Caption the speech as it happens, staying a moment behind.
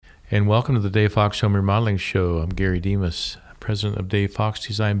And welcome to the Dave Fox Home Remodeling Show. I'm Gary Demas, president of Dave Fox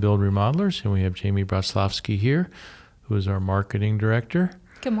Design Build Remodelers, and we have Jamie Broslavsky here, who is our marketing director.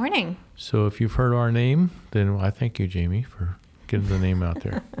 Good morning. So if you've heard our name, then I thank you, Jamie, for getting the name out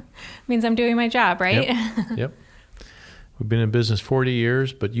there. Means I'm doing my job, right? Yep. We've been in business 40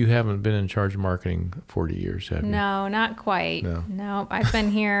 years, but you haven't been in charge of marketing 40 years, have you? No, not quite. No. I've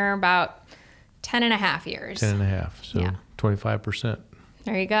been here about 10 and a half years. 10 and a half, so Yeah. 25%.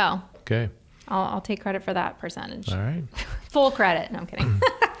 There you go. Okay. I'll take credit for that percentage. All right. Full credit. No, I'm kidding.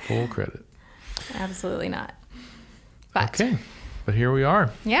 Full credit. Absolutely not. But Okay. But here we are,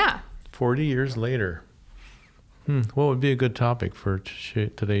 yeah. 40 years later. What would be a good topic for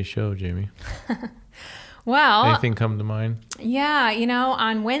today's show, Jamie? Well, Anything come to mind? yeah,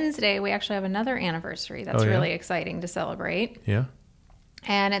 on Wednesday, we actually have another anniversary that's Oh, yeah? really exciting to celebrate. Yeah?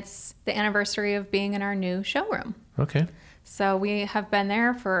 And it's the anniversary of being in our new showroom. Okay. So we have been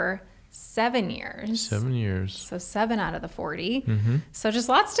there for 7 years. 7 years. So 7 out of the 40. Mm-hmm. So just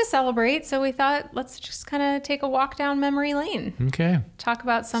lots to celebrate. So we thought, let's just kind of take a walk down memory lane. Okay. Talk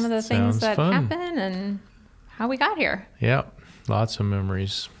about some of the things Sounds that fun. happened and how we got here. Yeah. Lots of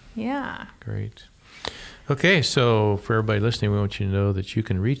memories. Yeah. Great. Okay, so for everybody listening, we want you to know that you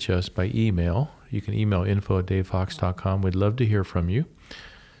can reach us by email. You can email info@davefox.com. We'd love to hear from you.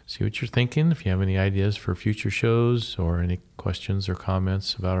 See what you're thinking. If you have any ideas for future shows or any questions or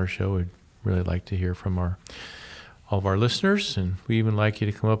comments about our show, we'd really like to hear from all of our listeners. And we even like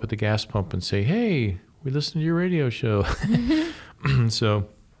you to come up at the gas pump and say, hey, we listened to your radio show. So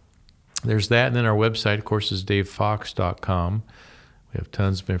there's that. And then our website, of course, is davefox.com. We have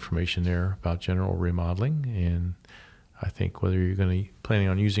tons of information there about general remodeling. And I think whether you're going to planning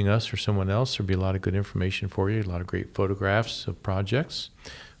on using us or someone else, there'll be a lot of good information for you, a lot of great photographs of projects.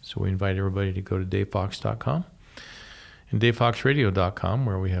 So we invite everybody to go to davefox.com and davefoxradio.com,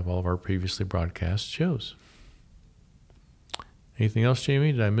 where we have all of our previously broadcast shows. Anything else,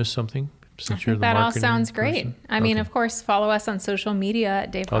 Jamie? Did I miss something? Since I think that all sounds great. person? I mean, Okay. of course, follow us on social media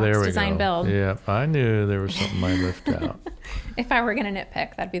at Dave Oh, Fox there we Design go. Build. Yeah, I knew there was something I left out. If I were going to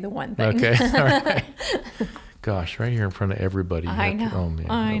nitpick, that'd be the one thing. Okay, all right. Gosh, right here in front of everybody. you I have to- know. oh, man.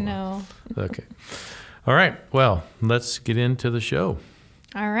 I Oh, know. Okay. All right. Well, let's get into the show.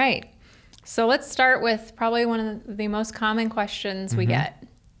 All right. So let's start with probably one of the most common questions we get.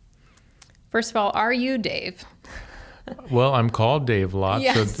 First of all, are you Dave? Well, I'm called Dave a lot,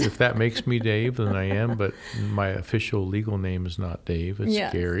 Yes. so if that makes me Dave, then I am, but my official legal name is not Dave, it's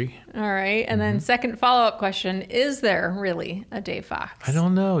Yes. Gary. All right. And then second follow-up question, is there really a Dave Fox? I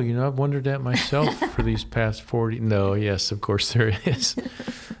don't know. I've wondered that myself for these past 40. No, yes, of course there is.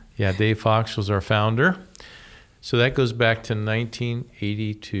 Yeah, Dave Fox was our founder. So that goes back to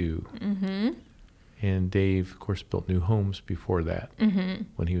 1982. Mm-hmm. And Dave, of course, built new homes before that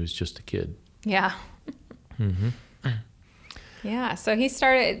when he was just a kid. Yeah. Mm-hmm. Yeah. So he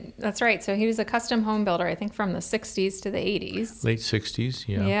started, that's right. So he was a custom home builder, I think from the 60s to the 80s. Late 60s,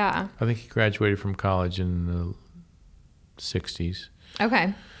 yeah. Yeah. I think he graduated from college in the 60s.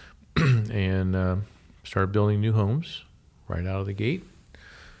 Okay. And started building new homes right out of the gate.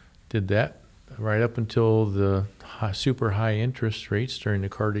 Did that right up until the super high interest rates during the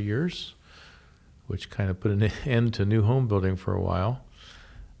Carter years, which kind of put an end to new home building for a while.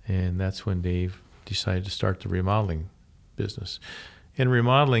 And that's when Dave decided to start the remodeling business. And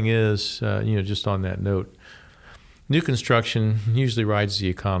remodeling is, just on that note, new construction usually rides the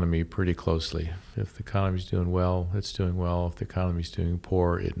economy pretty closely. If the economy's doing well, it's doing well. If the economy's doing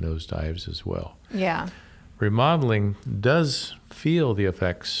poor, it nosedives as well. Yeah. Remodeling does feel the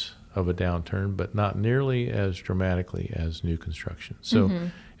effects of a downturn, but not nearly as dramatically as new construction. So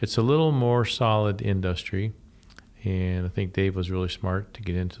it's a little more solid industry. And I think Dave was really smart to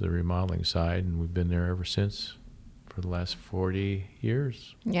get into the remodeling side, and we've been there ever since for the last 40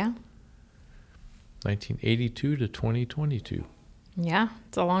 years. Yeah. 1982 to 2022. Yeah.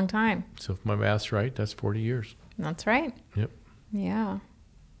 It's a long time. So if my math's right, that's 40 years. That's right. Yep. Yeah.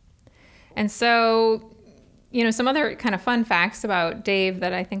 And so, some other kind of fun facts about Dave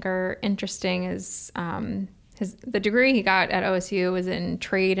that I think are interesting is the degree he got at OSU was in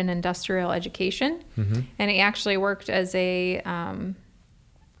trade and industrial education. Mm-hmm. And he actually worked as a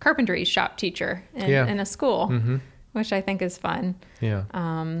carpentry shop teacher in a school, Mm-hmm. which I think is fun. Yeah.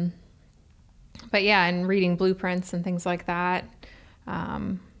 But yeah, and reading blueprints and things like that.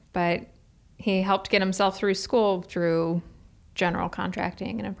 But he helped get himself through school through general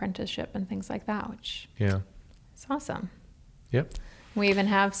contracting and apprenticeship and things like that, which Yeah. is awesome. Yep. We even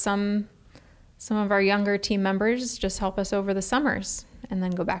have some of our younger team members just help us over the summers and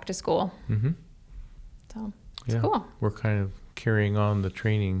then go back to school. Mm-hmm. So it's Yeah. cool. We're kind of carrying on the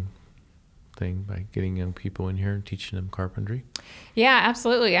training thing by getting young people in here and teaching them carpentry. Yeah,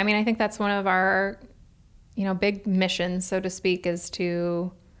 absolutely. I mean, I think that's one of our, big missions, so to speak, is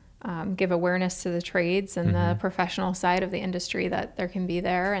to give awareness to the trades and the professional side of the industry that there can be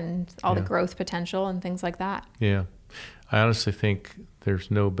there and all the growth potential and things like that. Yeah. I honestly think there's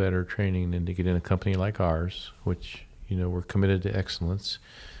no better training than to get in a company like ours, which, we're committed to excellence.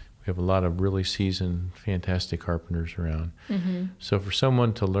 We have a lot of really seasoned, fantastic carpenters around. Mm-hmm. So for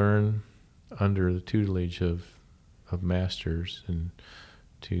someone to learn under the tutelage of masters and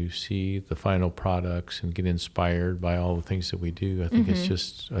to see the final products and get inspired by all the things that we do, I think it's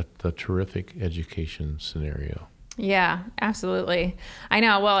just a terrific education scenario. Yeah, absolutely. I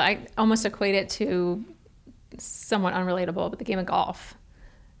know. Well, I almost equate it to somewhat unrelatable, but the game of golf.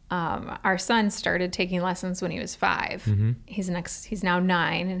 Our son started taking lessons when he was 5. Mm-hmm. He's now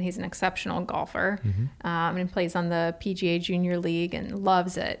 9, and he's an exceptional golfer. Mm-hmm. And plays on the PGA Junior League and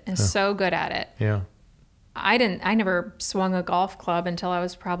loves it and is so good at it. Yeah. I never swung a golf club until I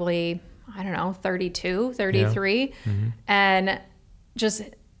was probably, 32, 33. Yeah. Mm-hmm.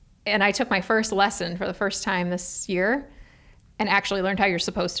 And I took my first lesson for the first time this year and actually learned how you're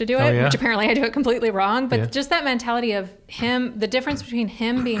supposed to do it, which apparently I do it completely wrong. But just that mentality of him, the difference between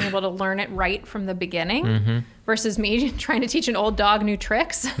him being able to learn it right from the beginning versus me trying to teach an old dog new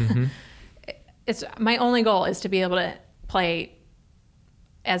tricks. Mm-hmm. It's my only goal is to be able to play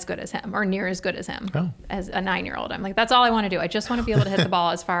as good as him or near as good as him as a 9-year-old. I'm like, that's all I want to do. I just want to be able to hit the ball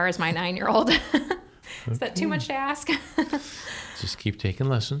as far as my 9-year-old. Is that too much to ask? Just keep taking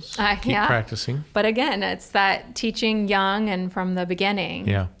lessons, keep practicing. But again, it's that teaching young and from the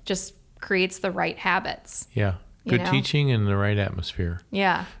beginning just creates the right habits. Yeah. Good teaching and the right atmosphere.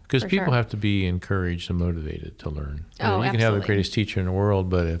 Yeah. Because people have to be encouraged and motivated to learn. You can have the greatest teacher in the world,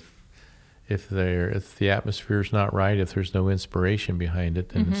 but if the atmosphere is not right, if there's no inspiration behind it,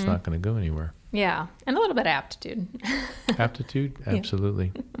 then it's not going to go anywhere. Yeah, and a little bit of aptitude. Aptitude,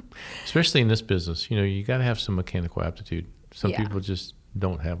 absolutely. Especially in this business, you got to have some mechanical aptitude. Some people just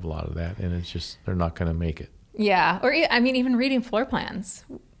don't have a lot of that, and it's just they're not going to make it. Yeah, or even reading floor plans.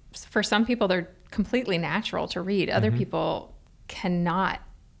 For some people, they're completely natural to read. Other people cannot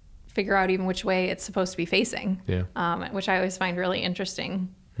figure out even which way it's supposed to be facing. Yeah, which I always find really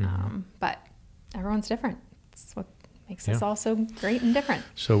interesting. But everyone's different. That's what makes us all so great and different.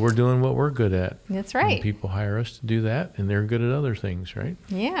 So we're doing what we're good at. That's right. And people hire us to do that, and they're good at other things, right?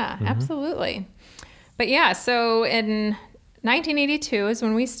 Yeah, absolutely. But so in 1982 is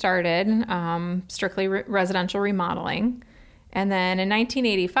when we started strictly residential remodeling. And then in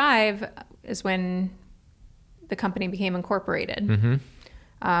 1985 is when the company became incorporated.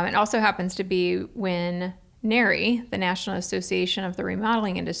 Mm-hmm. It also happens to be when NARI, the National Association of the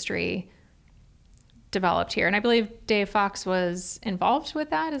Remodeling Industry, developed here. And I believe Dave Fox was involved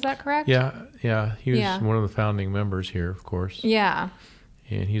with that. Is that correct? Yeah. He was one of the founding members here, of course. Yeah.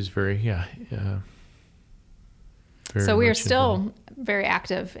 And he's very so we are still very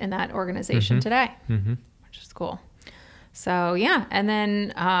active in that organization today, which is cool. So, and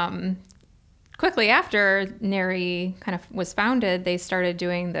then quickly after NARI kind of was founded, they started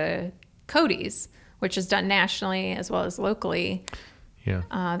doing the CODIs, which is done nationally as well as locally.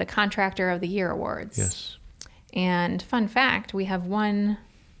 Yeah. The Contractor of the Year Awards. Yes. And fun fact, we have won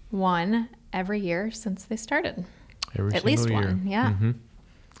one every year since they started. At least year. One, yeah. Mm-hmm.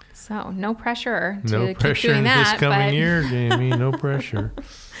 So no pressure to no pressure keep doing that. This coming year, Jamie. No pressure.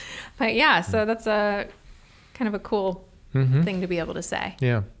 But so that's a kind of a cool thing to be able to say.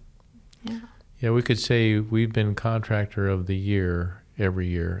 Yeah. Yeah, we could say we've been Contractor of the Year every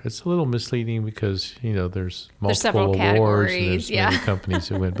year. It's a little misleading because, there's multiple awards and there's many companies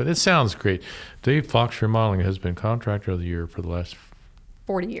that win. But it sounds great. Dave Fox Remodeling has been Contractor of the Year for the last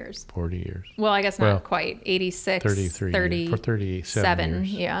 40 years. 40 years. Well, I guess not quite. 86, 33 for 37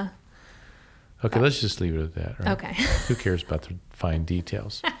 years. Yeah. Okay, let's just leave it at that. Right? Okay. Who cares about the fine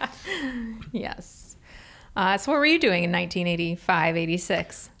details? Yes. So what were you doing in 1985,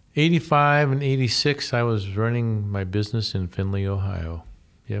 86? 85 and 86, I was running my business in Findlay, Ohio.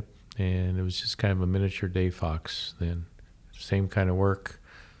 Yep. And it was just kind of a miniature Dave Fox then. Same kind of work,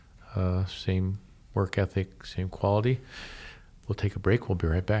 same work ethic, same quality. We'll take a break. We'll be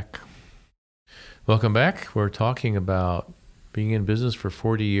right back. Welcome back. We're talking about being in business for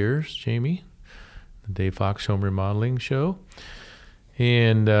 40 years, Jamie, the Dave Fox Home Remodeling Show.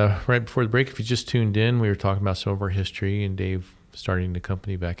 And right before the break, if you just tuned in, we were talking about some of our history and Dave starting the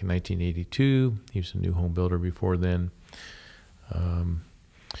company back in 1982. He was a new home builder before then.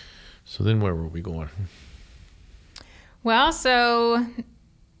 So then where were we going? Well, so,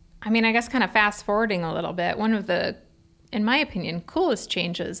 I guess kind of fast forwarding a little bit, one of the in my opinion, coolest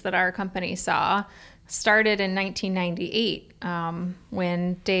changes that our company saw started in 1998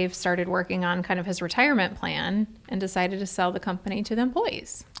 when Dave started working on kind of his retirement plan and decided to sell the company to the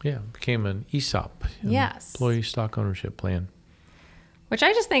employees. Yeah, it became an ESOP, Yes. Employee Stock Ownership Plan. Which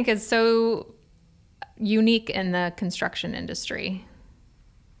I just think is so unique in the construction industry.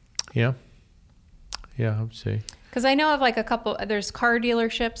 Yeah. Yeah, I would say. Because I know of like a couple, there's car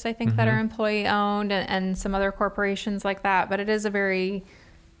dealerships, I think, that are employee owned and some other corporations like that. But it is a very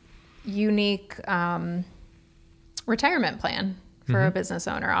unique retirement plan for a business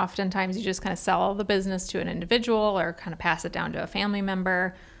owner. Oftentimes you just kind of sell the business to an individual or kind of pass it down to a family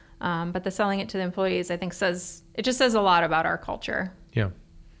member. But the selling it to the employees, I think, says a lot about our culture. Yeah,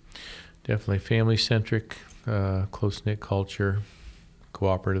 definitely family-centric, close-knit culture,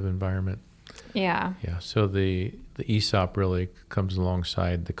 cooperative environment. Yeah. Yeah, so the ESOP really comes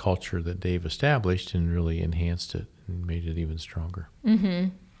alongside the culture that Dave established and really enhanced it and made it even stronger.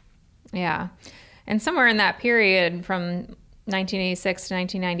 Yeah. And somewhere in that period from 1986 to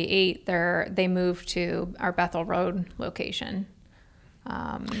 1998, they moved to our Bethel Road location.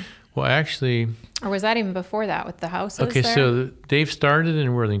 Well, actually... Or was that even before that with the houses Okay, there? so Dave started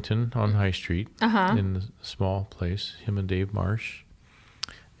in Worthington on High Street in a small place, him and Dave Marsh.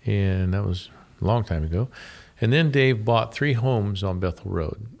 And that was a long time ago. And then Dave bought 3 homes on Bethel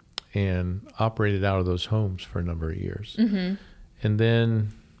Road and operated out of those homes for a number of years. And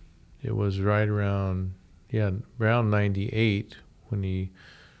then it was right around 98 when he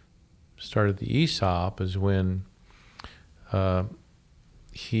started the ESOP is when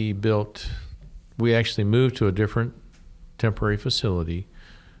we actually moved to a different temporary facility.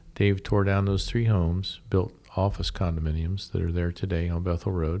 Dave tore down those 3 homes, built office condominiums that are there today on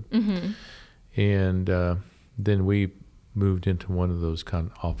Bethel Road. And then we moved into one of those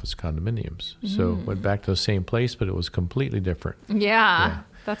office condominiums. So went back to the same place, but it was completely different. Yeah.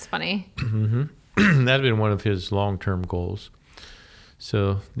 That's funny. That had been one of his long-term goals.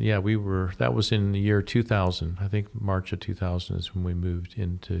 So, yeah, that was in the year 2000. I think March of 2000 is when we moved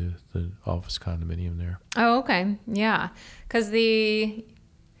into the office condominium there. Oh, okay. Yeah. Because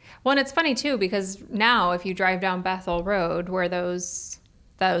well, and it's funny too, because now if you drive down Bethel Road where those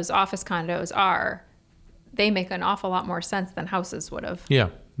office condos are, they make an awful lot more sense than houses would have. Yeah.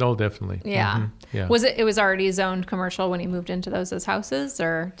 No, definitely. Yeah. Yeah. It was already zoned commercial when he moved into those as houses,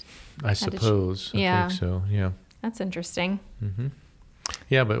 or? I suppose. Yeah. I think so. Yeah. That's interesting.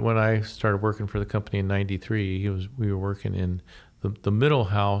 Yeah, but when I started working for the company in '93, we were working in the middle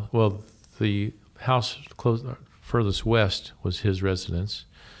house. Well, the house furthest west was his residence.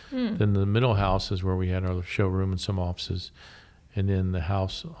 Then the middle house is where we had our showroom and some offices, and then the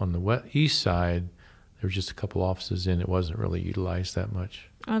house on the east side, there were just a couple offices in. It wasn't really utilized that much.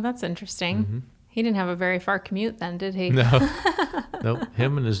 Oh, that's interesting. He didn't have a very far commute then, did he? No. Nope.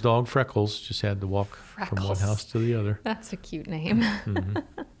 Him and his dog Freckles just had to walk from one house to the other. That's a cute name.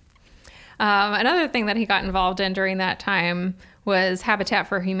 Another thing that he got involved in during that time was Habitat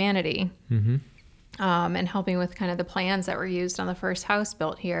for Humanity. And helping with kind of the plans that were used on the first house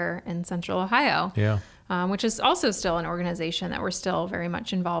built here in Central Ohio. Yeah. Which is also still an organization that we're still very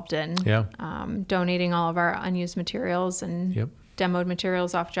much involved in. Yeah. Donating all of our unused materials and demoed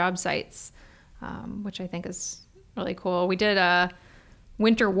materials off job sites, which I think is really cool. We did a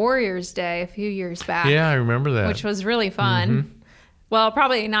Winter Warriors Day a few years back. Yeah, I remember that. Which was really fun. Well,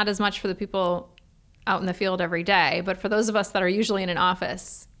 probably not as much for the people out in the field every day, but for those of us that are usually in an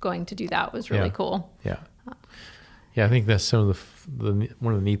office, going to do that was really cool. Yeah. Yeah, I think that's some of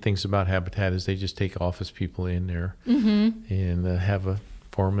one of the neat things about Habitat is they just take office people in there and have a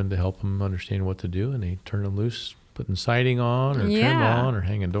foreman to help them understand what to do, and they turn them loose, putting siding on or trim on or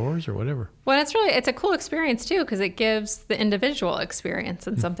hanging doors or whatever. Well, it's a cool experience too, because it gives the individual experience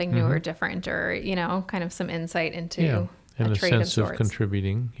and something new or different, or kind of some insight into and a trade sense of of sorts.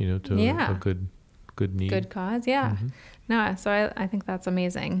 contributing, to a good need, good cause. Yeah. No, so I think that's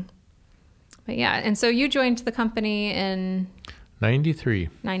amazing. But yeah, and so you joined the company in 93.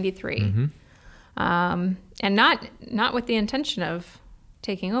 And not with the intention of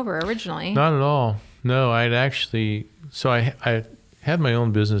taking over originally. Not at all. No, I had my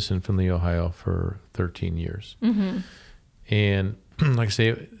own business in Findlay, Ohio for 13 years. And like I say,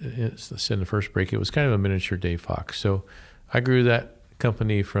 it's in the first break, it was kind of a miniature Dave Fox. So I grew that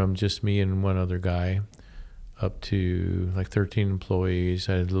company from just me and one other guy up to like 13 employees.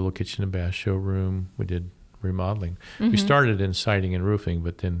 I had a little kitchen and bath showroom. We did remodeling. We started in siding and roofing,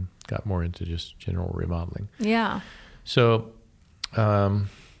 but then got more into just general remodeling. Yeah. So then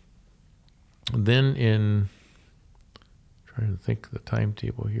trying to think of the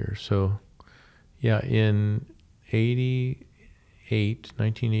timetable here. So yeah, in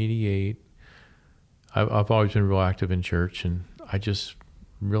 1988, I've always been real active in church, and I just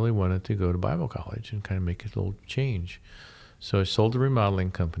really wanted to go to Bible college and kind of make a little change. So I sold the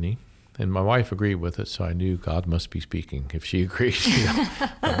remodeling company, and my wife agreed with it, so I knew God must be speaking if she agreed.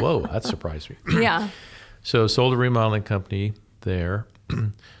 Whoa, that surprised me. Yeah. So sold a remodeling company there,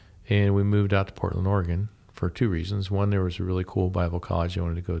 and we moved out to Portland, Oregon for two reasons. One, there was a really cool Bible college I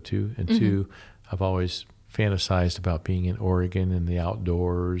wanted to go to, and two, I've always fantasized about being in Oregon and the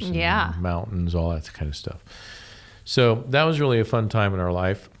outdoors and mountains, all that kind of stuff. So that was really a fun time in our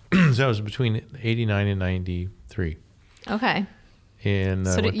life. That was between 89 and 93. Okay. And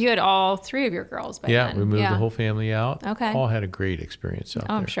so you had all three of your girls by then? We moved the whole family out. Okay. All had a great experience out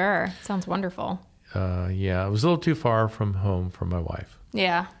there. I'm sure. Sounds wonderful. It was a little too far from home for my wife.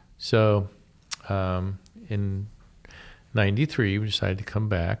 Yeah. So in 93, we decided to come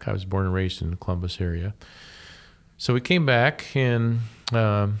back. I was born and raised in the Columbus area. So we came back, and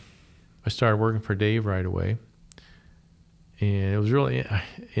I started working for Dave right away. And it was really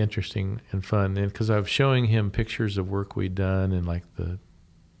interesting and fun, and because I was showing him pictures of work we'd done and like the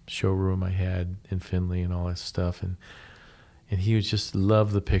showroom I had in Findlay and all that stuff, and he would just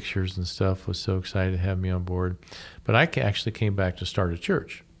love the pictures and stuff, was so excited to have me on board. But I actually came back to start a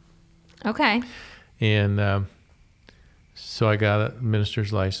church. Okay. And so I got a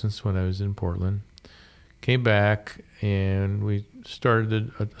minister's license when I was in Portland. Came back, and we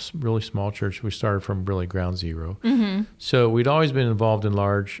started a really small church. We started from really ground zero. Mm-hmm. So we'd always been involved in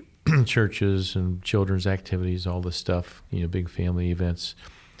large churches and children's activities, all this stuff, big family events.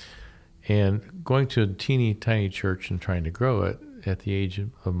 And going to a teeny tiny church and trying to grow it at the age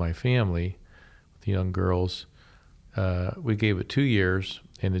of my family, with the young girls, we gave it 2 years,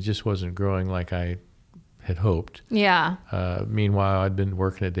 and it just wasn't growing like I had hoped. Yeah. Meanwhile, I'd been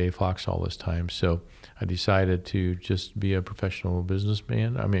working at Dave Fox all this time, so I decided to just be a professional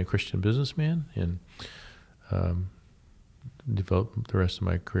businessman. A Christian businessman, and devote the rest of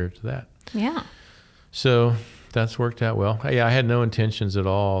my career to that. Yeah. So that's worked out well. I had no intentions at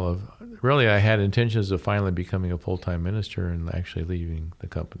all of. Really, I had intentions of finally becoming a full-time minister and actually leaving the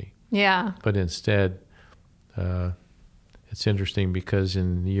company. Yeah. But instead, it's interesting because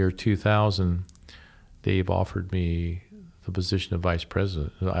in the year 2000. Dave offered me the position of vice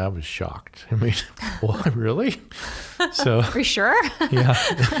president. I was shocked. What, really? So, are you sure? Yeah.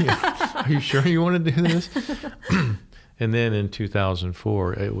 Are you sure you want to do this? And then in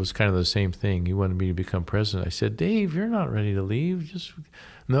 2004, it was kind of the same thing. He wanted me to become president. I said, Dave, you're not ready to leave.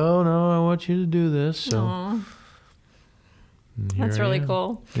 No, I want you to do this. So that's really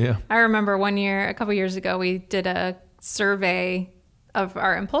cool. Yeah. I remember a couple years ago, we did a survey of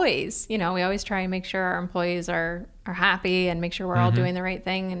our employees. We always try and make sure our employees are happy and make sure we're all doing the right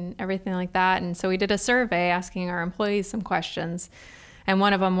thing and everything like that. And so we did a survey asking our employees some questions. And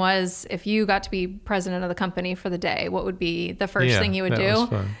one of them was, if you got to be president of the company for the day, what would be the first thing you would do? Was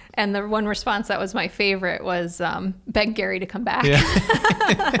fun. And the one response that was my favorite was, beg Gary to come back. Yeah.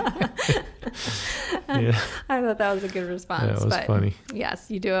 I thought that was a good response. That was funny. Yes,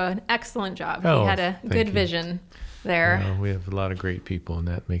 you do an excellent job. Oh, you had a good vision there. We have a lot of great people, and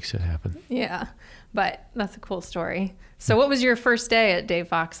that makes it happen. Yeah, but that's a cool story. So what was your first day at Dave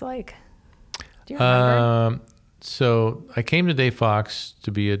Fox like? Do you remember? So I came to Dave Fox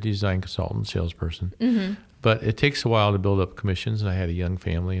to be a design consultant, salesperson, but it takes a while to build up commissions, and I had a young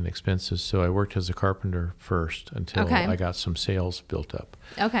family and expenses, so I worked as a carpenter first until I got some sales built up.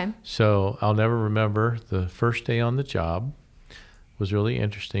 Okay. So I'll never remember the first day on the job. It was really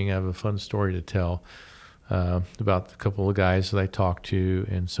interesting. I have a fun story to tell about a couple of guys that I talked to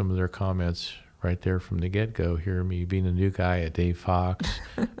and some of their comments right there from the get-go. Hear me being a new guy at Dave Fox,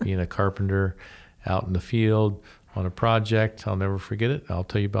 being a carpenter out in the field on a project. I'll never forget it. I'll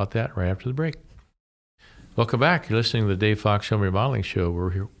tell you about that right after the break. Welcome back. You're listening to the Dave Fox Home Remodeling Show.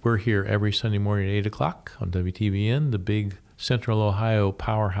 We're here every Sunday morning at 8 o'clock on WTBN, the big Central Ohio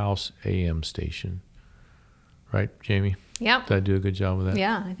powerhouse AM station. Right, Jamie? Yep. Did I do a good job with that?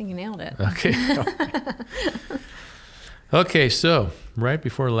 Yeah, I think you nailed it. Okay. Okay, so right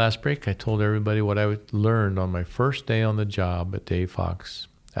before the last break, I told everybody what I learned on my first day on the job at Dave Fox,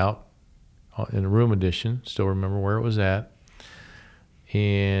 out in a room addition. Still remember where it was at.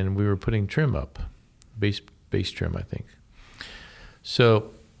 And we were putting trim up, base trim, I think.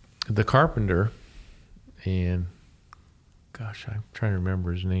 So the carpenter, and gosh, I'm trying to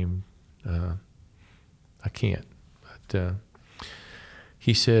remember his name. I can't. But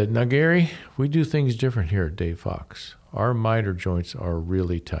he said, now, Gary, we do things different here at Dave Fox. Our miter joints are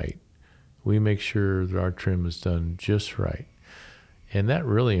really tight. We make sure that our trim is done just right. And that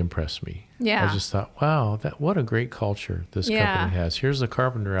really impressed me. Yeah. I just thought, wow, what a great culture this company has. Here's a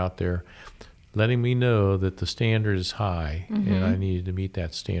carpenter out there letting me know that the standard is high and I needed to meet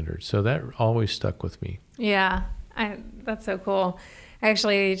that standard. So that always stuck with me. Yeah, that's so cool.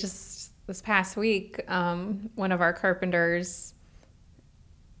 Actually, just this past week, one of our carpenters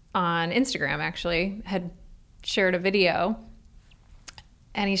on Instagram actually had shared a video,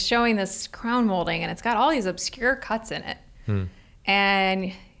 and he's showing this crown molding, and it's got all these obscure cuts in it.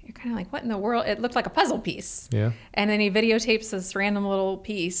 And you're kind of like, what in the world? It looked like a puzzle piece. Yeah. And then he videotapes this random little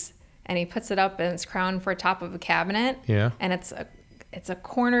piece, and he puts it up in its crown for top of a cabinet. Yeah. And it's a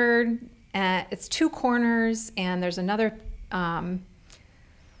cornered, it's two corners, and there's another, I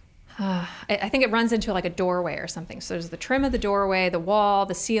think it runs into like a doorway or something. So there's the trim of the doorway, the wall,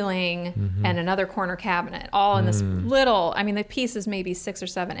 the ceiling, and another corner cabinet, all in this little, I mean, the piece is maybe 6 or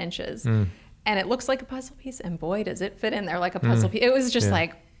 7 inches. And it looks like a puzzle piece, and boy, does it fit in there like a puzzle piece. It was just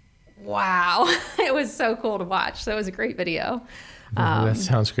like, wow. It was so cool to watch. So it was a great video. That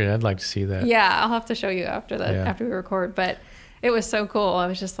sounds great. I'd like to see that. Yeah, I'll have to show you after we record. But it was so cool. I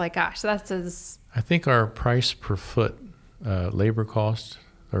was just like, gosh, that's as... I think our price per foot labor cost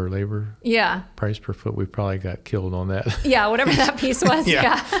or labor price per foot, we probably got killed on that. Yeah, whatever that piece was.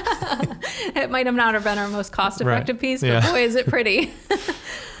 Yeah. It might have not have been our most cost-effective piece, but boy, is it pretty.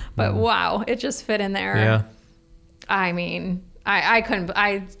 But wow, it just fit in there. Yeah. I mean, I couldn't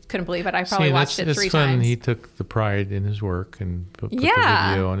believe it. I probably watched it 3 it's fun. times. He took the pride in his work and put the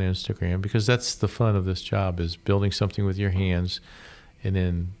video on Instagram, because that's the fun of this job, is building something with your hands and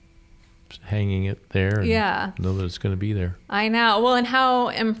then hanging it there and know that it's going to be there. I know. Well, and how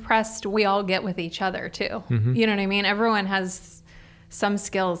impressed we all get with each other too. You know what I mean? Everyone has some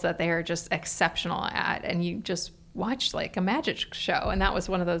skills that they are just exceptional at, and you just watch like a magic show, and that was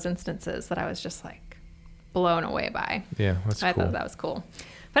one of those instances that I was just like blown away by. Yeah, that's cool. I thought that was cool.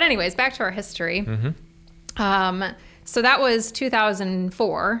 But anyways, back to our history. So that was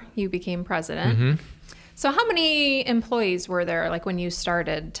 2004. You became president. So how many employees were there, like when you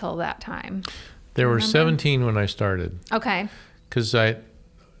started till that time? There were 17 when I started. Okay. Because I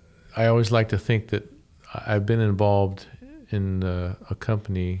always like to think that I've been involved in a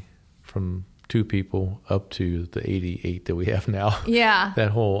company from 2 people up to the 88 that we have now. Yeah. The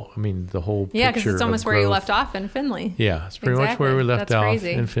whole picture. Yeah, because it's almost of where you growth. left off in Findlay. Yeah, it's pretty much where we left That's off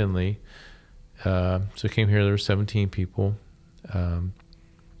crazy. in Findlay. So I came here, there were 17 people.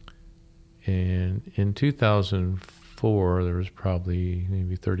 And in 2004, there was probably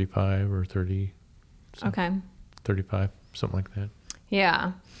maybe 35 or 30. Okay. 35, something like that.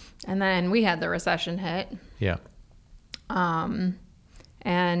 Yeah. And then we had the recession hit. Yeah. And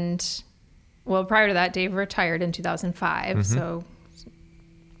well, prior to that, Dave retired in 2005. So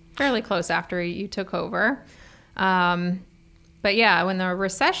fairly close after you took over. But yeah, when the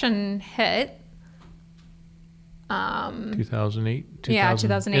recession hit, 2008? Yeah,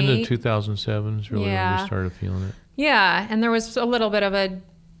 2008. Into 2007 is really when we started feeling it. Yeah, and there was a little bit of a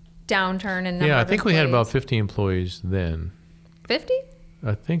downturn in number Yeah, I of think we had about employees. 50 employees then. 50?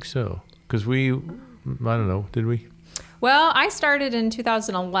 I think so. Because I don't know, did we? Well, I started in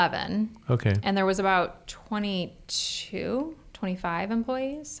 2011. Okay. And there was about 22, 25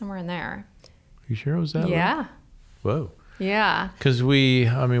 employees, somewhere in there. You sure it was that low? Yeah. Whoa. Yeah. Because we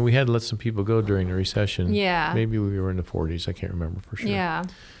had to let some people go during the recession. Yeah. Maybe we were in the 40s. I can't remember for sure. Yeah.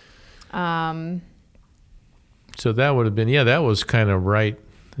 So that would have been, that was kind of right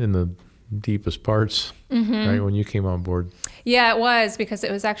in the deepest parts, right, when you came on board. Yeah, it was, because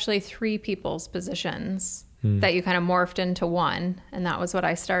it was actually 3 people's positions that you kind of morphed into one, and that was what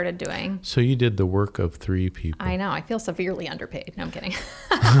I started doing. So you did the work of 3 people. I know. I feel severely underpaid. No, I'm kidding.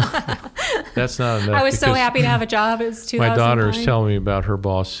 That's not enough. I was so happy to have a job. It was 2009. My daughter is telling me about her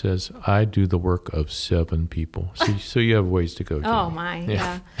boss says, I do the work of 7 people. So you have ways to go. Oh, my.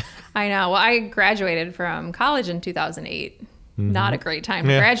 Yeah. I know. Well, I graduated from college in 2008. Not a great time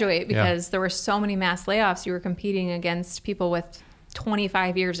to graduate, because there were so many mass layoffs. You were competing against people with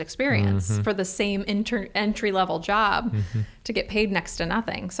 25 years experience for the same entry-level job to get paid next to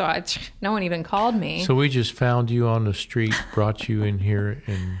nothing. So no one even called me. So we just found you on the street, brought you in here,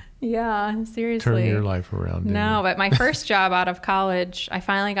 and yeah, seriously. turned your life around. No, but my first job out of college, I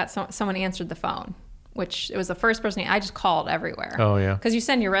finally got someone answered the phone, which it was the first person I just called everywhere. Oh, yeah. Because you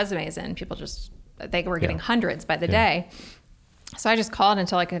send your resumes in, people they were getting hundreds by the day. So I just called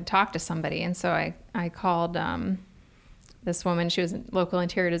until I could talk to somebody. And so I called this woman. She was a local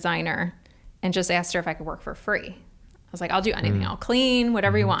interior designer, and just asked her if I could work for free. I was like, I'll do anything. I'll clean,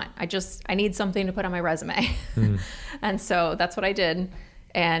 whatever you want. I need something to put on my resume. And so that's what I did.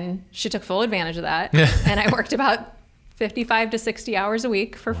 And she took full advantage of that. And I worked about 55 to 60 hours a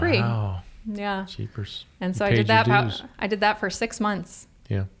week for free. Wow. Yeah. Cheapers. And so You I did paid your that. dues. I did that for 6 months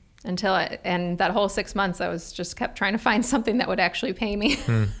Yeah. and that whole 6 months I was just kept trying to find something that would actually pay me.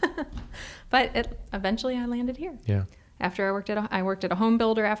 But eventually I landed here. Yeah. After I worked at a home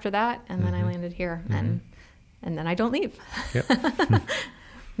builder after that, and then I landed here, and then I don't leave. Yep. And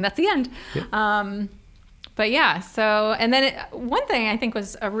that's the end. Yep. But yeah, so, and then one thing I think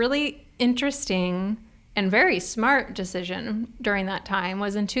was a really interesting and very smart decision during that time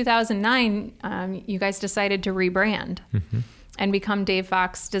was in 2009, you guys decided to rebrand and become Dave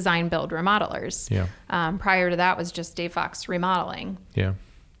Fox Design Build Remodelers. Yeah. Prior to that was just Dave Fox Remodeling. Yeah.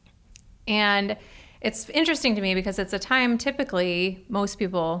 And it's interesting to me because it's a time typically most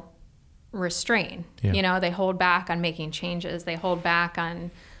people restrain. Yeah. You know, they hold back on making changes. They hold back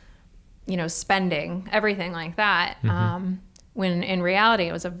on, you know, spending, everything like that. When in reality,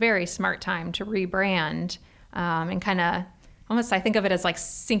 it was a very smart time to rebrand and kind of almost, I think of it as like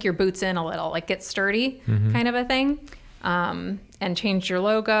sink your boots in a little, like get sturdy kind of a thing, and change your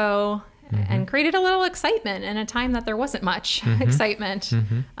logo and created a little excitement in a time that there wasn't much excitement. So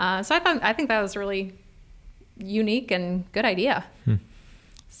I think that was really unique and good idea.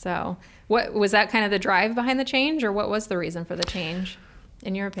 So what was that kind of the drive behind the change, or what was the reason for the change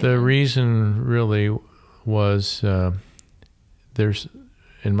in your opinion? The reason really was there's,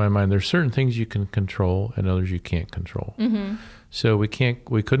 in my mind, there's certain things you can control and others you can't control. So we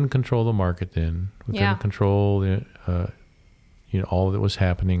couldn't control the market then. We couldn't control the, all that was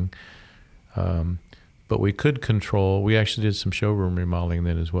happening. But we could control, we actually did some showroom remodeling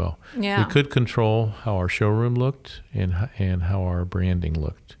then as well. Yeah. We could control how our showroom looked and how our branding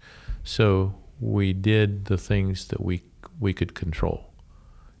looked. So we did the things that we could control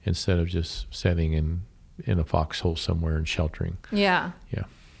instead of just sitting in a foxhole somewhere and sheltering. Yeah. Yeah.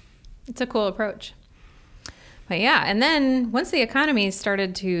 It's a cool approach. But yeah, and then once the economy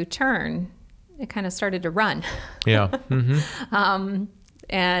started to turn, it kind of started to run. Yeah.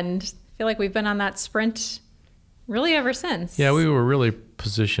 And I feel like we've been on that sprint really ever since. Yeah, we were really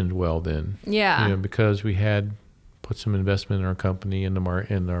positioned well then. Yeah. Because we had put some investment in our company in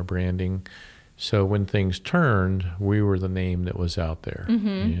our branding. So when things turned, we were the name that was out there.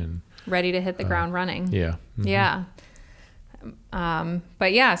 And ready to hit the ground running. yeah. Yeah.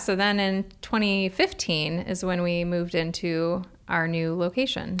 But yeah, so then in 2015 is when we moved into our new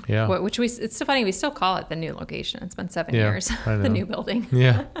location. Yeah. Which it's so funny, we still call it the new location. It's been 7 Yeah, years, I know. the new building.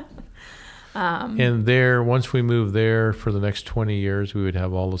 Yeah. And there, once we moved there for the next 20 years, we would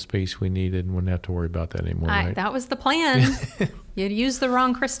have all the space we needed and wouldn't have to worry about that anymore, right? That was the plan. You'd use the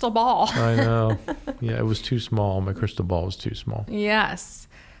wrong crystal ball. I know. Yeah, it was too small. My crystal ball was too small. Yes.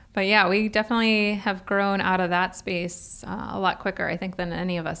 But yeah, we definitely have grown out of that space a lot quicker, I think, than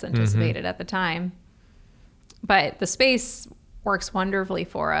any of us anticipated at the time. But the space works wonderfully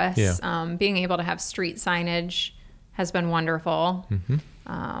for us. Yeah. Being able to have street signage has been wonderful.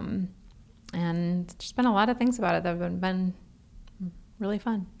 And there's been a lot of things about it that have been really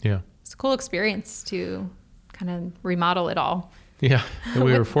fun. Yeah. It's a cool experience to kind of remodel it all. Yeah. And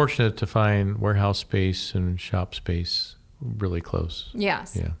we were fortunate to find warehouse space and shop space really close.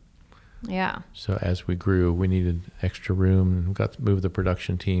 Yes. Yeah. Yeah. So as we grew, we needed extra room, and we got to move the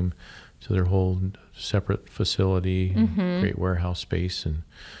production team to their whole separate facility, great warehouse space, and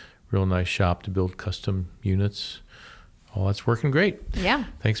real nice shop to build custom units. All that's working great. Yeah.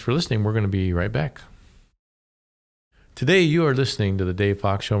 Thanks for listening. We're going to be right back. Today you are listening to the Dave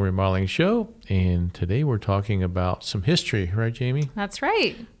Fox Home Remodeling Show, and today we're talking about some history, right, Jamie? That's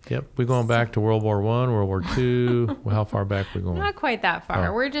right. Yep. We're going back to World War I, World War II. Well, how far back are we going? Not quite that far.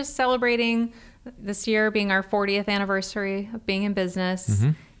 Oh. We're just celebrating this year being our 40th anniversary of being in business.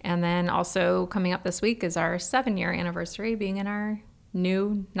 And then also coming up this week is our 7-year anniversary being in our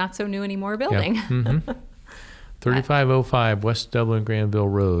new, not so new anymore building. Yeah. 3505 West Dublin Granville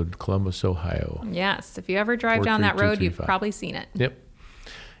Road, Columbus, Ohio. Yes. If you ever drive down that road, you've 43235. probably seen it. Yep.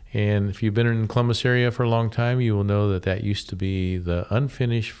 And if you've been in the Columbus area for a long time, you will know that used to be the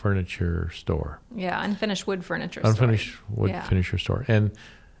Unfinished Furniture Store. Yeah. Unfinished wood furniture Unfinished wood Yeah. furniture store. And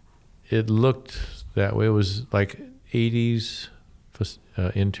it looked that way. It was like 80s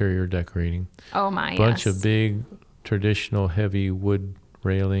interior decorating. store. Oh my, Bunch yes. of big, traditional, heavy wood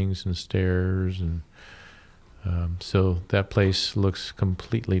railings and stairs. And so that place looks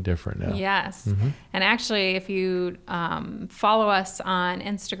completely different now. Yes. And actually, if you follow us on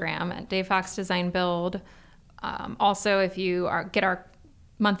Instagram at Dave Fox Design Build, also if you get our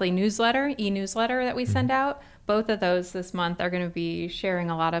monthly newsletter, e-newsletter that we send out, both of those this month are going to be sharing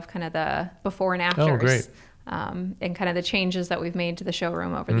a lot of kind of the before and afters. Oh, great. And kind of the changes that we've made to the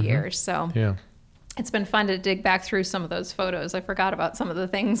showroom over the years. So Yeah. It's been fun to dig back through some of those photos. I forgot about some of the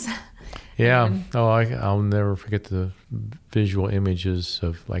things. Yeah. And- I'll never forget the visual images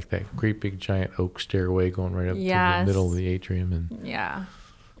of like that great big giant oak stairway going right up to Yes. the middle of the atrium, and Yeah.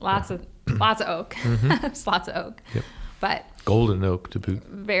 Lots of oak. It's lots of oak. Yep. But golden oak to boot.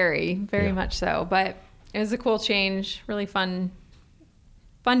 very, very Yeah. much so. But it was a cool change, really fun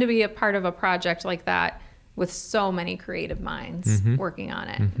to be a part of a project like that with so many creative minds working on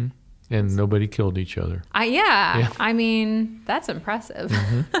it. And nobody killed each other. Yeah. I mean, that's impressive.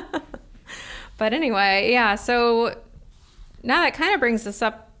 But anyway, yeah. So now that kind of brings us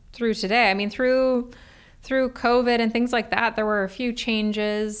up through today. I mean, through COVID and things like that, there were a few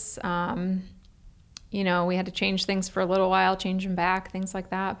changes. You know, we had to change things for a little while, change them back, things like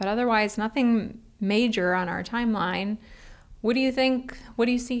that. But otherwise, nothing major on our timeline. What do you think? What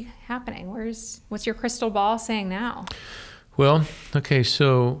do you see happening? What's your crystal ball saying now? Well, okay,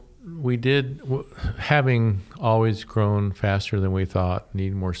 so we did, having always grown faster than we thought,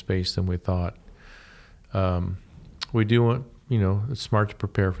 need more space than we thought. We do want, it's smart to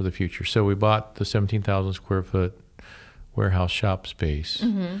prepare for the future. So we bought the 17,000 square foot warehouse shop space,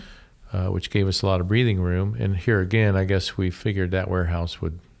 which gave us a lot of breathing room. And here again, I guess we figured that warehouse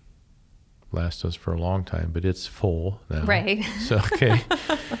would last us for a long time, but it's full now. Right. So, okay.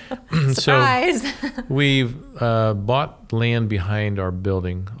 Surprise. So we've bought land behind our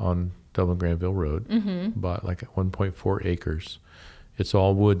building on Dublin Granville Road, bought like 1.4 acres. It's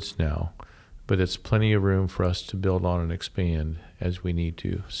all woods now, but it's plenty of room for us to build on and expand as we need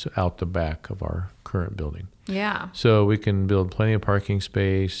to out the back of our current building. Yeah. So we can build plenty of parking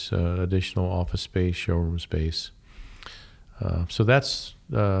space, additional office space, showroom space. So that's,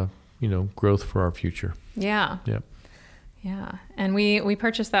 growth for our future. Yeah. Yep. Yeah. And we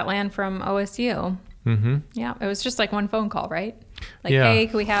purchased that land from OSU. Mm-hmm. Yeah. It was just like one phone call, right? Like, Yeah. hey,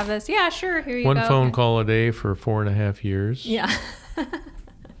 can we have this? Yeah, sure. Here you One go. phone call a day for 4.5 years. Yeah.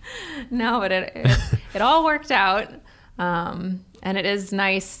 No, but it all worked out. And it is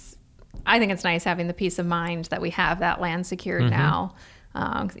nice. I think it's nice having the peace of mind that we have that land secured now.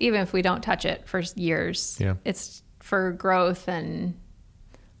 'Cause even if we don't touch it for years, Yeah. it's for growth and,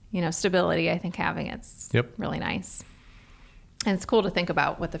 stability. I think having it's Yep. really nice. And it's cool to think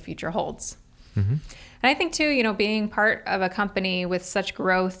about what the future holds. Mm-hmm. And I think too, being part of a company with such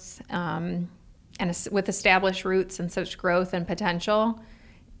growth and with established roots and such growth and potential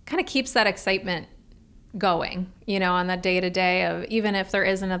kind of keeps that excitement going, on the day to day of even if there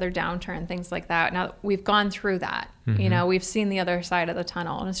is another downturn, things like that. Now we've gone through that, we've seen the other side of the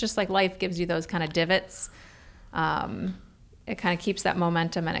tunnel, and it's just like life gives you those kind of divots. It kind of keeps that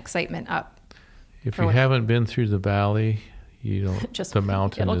momentum and excitement up. If you haven't been through the valley, the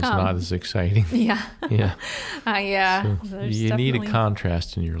mountain it'll is come. not as exciting. Yeah. Yeah. Yeah. So There's you need a definitely-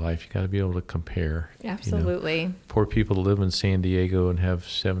 contrast in your life. You got to be able to compare. Absolutely. Poor people that live in San Diego and have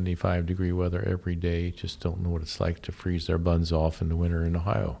 75-degree weather every day just don't know what it's like to freeze their buns off in the winter in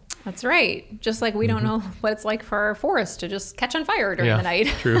Ohio. That's right. Just like we don't know what it's like for our forest to just catch on fire during the night.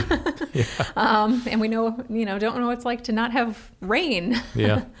 True. Yeah. And we know, don't know what it's like to not have rain.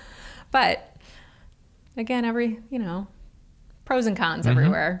 Yeah. But again, pros and cons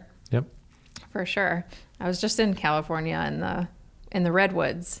everywhere. Yep. For sure. I was just in California in the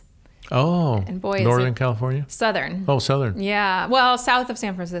redwoods. Oh, And boy, is Northern it- California? Southern. Oh, Southern. Yeah. Well, south of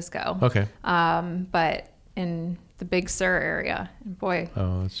San Francisco. Okay. But in the Big Sur area. And boy,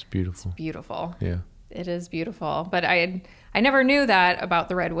 Oh, it's beautiful. beautiful. Yeah. It is beautiful. But I never knew that about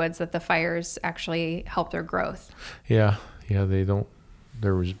the redwoods, that the fires actually help their growth. Yeah. Yeah, they're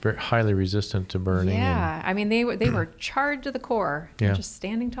very highly resistant to burning. Yeah. I mean, they were charred to the core. Yeah. Just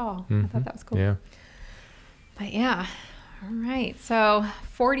standing tall. I thought that was cool. Yeah. But yeah. All right. So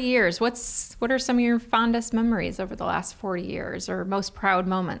 40 years. What are some of your fondest memories over the last 40 years or most proud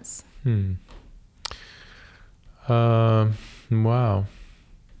moments? Wow.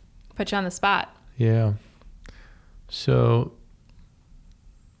 Put you on the spot. Yeah. So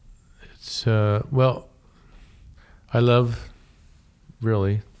it's, I love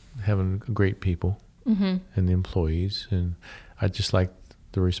really having great people and the employees, and I just like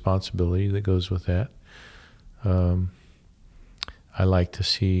the responsibility that goes with that. I like to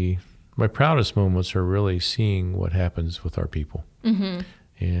see, my proudest moments are really seeing what happens with our people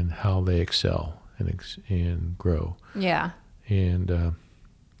and how they excel and grow. Yeah. And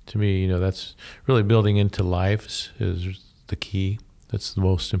to me, that's really building into lives is the key. That's the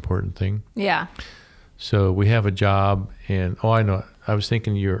most important thing. Yeah. So we have a job, and I know. I was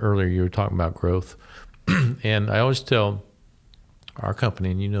thinking earlier you were talking about growth, and I always tell our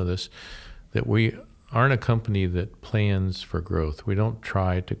company, and you know this, that we aren't a company that plans for growth. We don't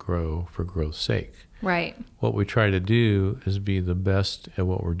try to grow for growth's sake. Right. What we try to do is be the best at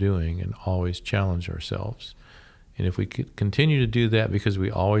what we're doing and always challenge ourselves. And if we continue to do that, because we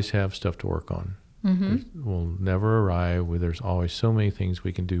always have stuff to work on, we'll never arrive where there's always so many things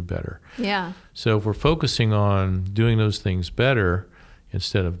we can do better. Yeah. So if we're focusing on doing those things better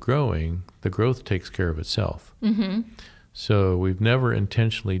instead of growing, the growth takes care of itself. Mm-hmm. So we've never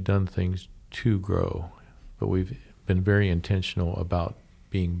intentionally done things to grow, but we've been very intentional about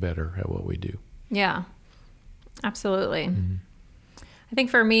being better at what we do. Yeah, absolutely. Mm-hmm. I think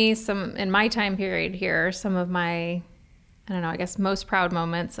for me, in my time period here, some of my, I guess most proud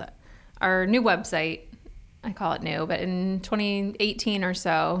moments, our new website. I call it new, but in 2018 or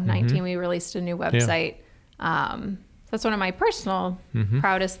so, 19, we released a new website. That's one of my personal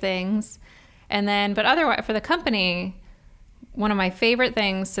proudest things. And then, but otherwise, for the company, one of my favorite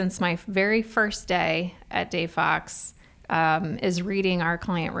things since my very first day at Dave Fox is reading our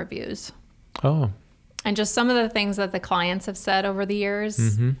client reviews. Oh. And just some of the things that the clients have said over the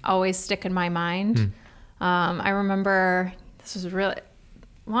years always stick in my mind. I remember, this was really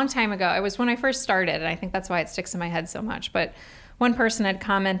a long time ago. It was when I first started, and I think that's why it sticks in my head so much. But one person had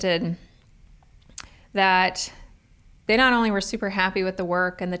commented that they not only were super happy with the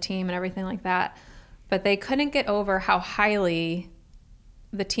work and the team and everything like that, but they couldn't get over how highly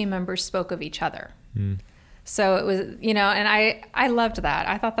the team members spoke of each other. So it was, and I loved that.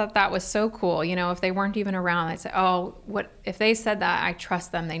 I thought that was so cool. If they weren't even around, I'd say, oh, what if they said that? I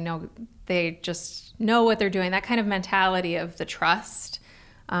trust them. They just know what they're doing. That kind of mentality of the trust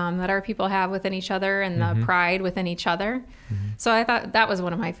that our people have within each other and the pride within each other. So I thought that was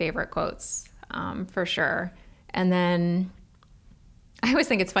one of my favorite quotes, for sure. And then I always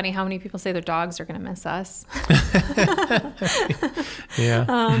think it's funny how many people say their dogs are going to miss us.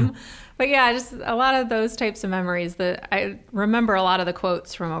 Yeah. But yeah, just a lot of those types of memories that I remember a lot of the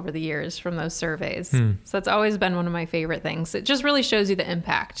quotes from over the years from those surveys. So that's always been one of my favorite things. It just really shows you the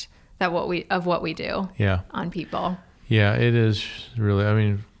impact of what we do on people. Yeah, it is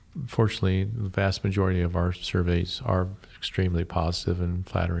really, fortunately, the vast majority of our surveys are extremely positive and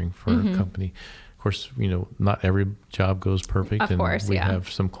flattering for our company. Of course, not every job goes perfect. Of course, we have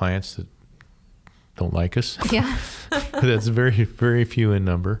some clients that don't like us. Yeah. That's very, very few in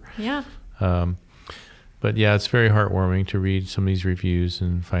number. Yeah. But yeah, it's very heartwarming to read some of these reviews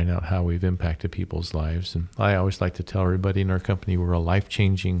and find out how we've impacted people's lives. And I always like to tell everybody in our company, we're a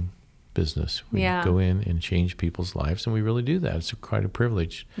life-changing business. We go in and change people's lives, and we really do that. It's quite a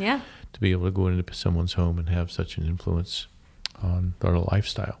privilege to be able to go into someone's home and have such an influence on their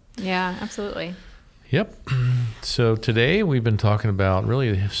lifestyle. Yeah, absolutely. Yep. So today we've been talking about really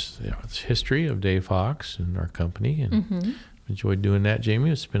the history of Dave Fox and our company, and enjoyed doing that,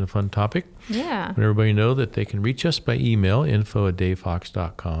 Jamie. It's been a fun topic. Yeah. Let everybody know that they can reach us by email,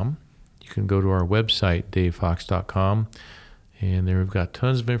 info@davefox.com. You can go to our website, davefox.com, and there we've got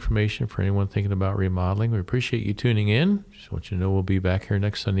tons of information for anyone thinking about remodeling. We appreciate you tuning in. Just want you to know we'll be back here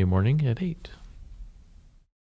next Sunday morning at 8.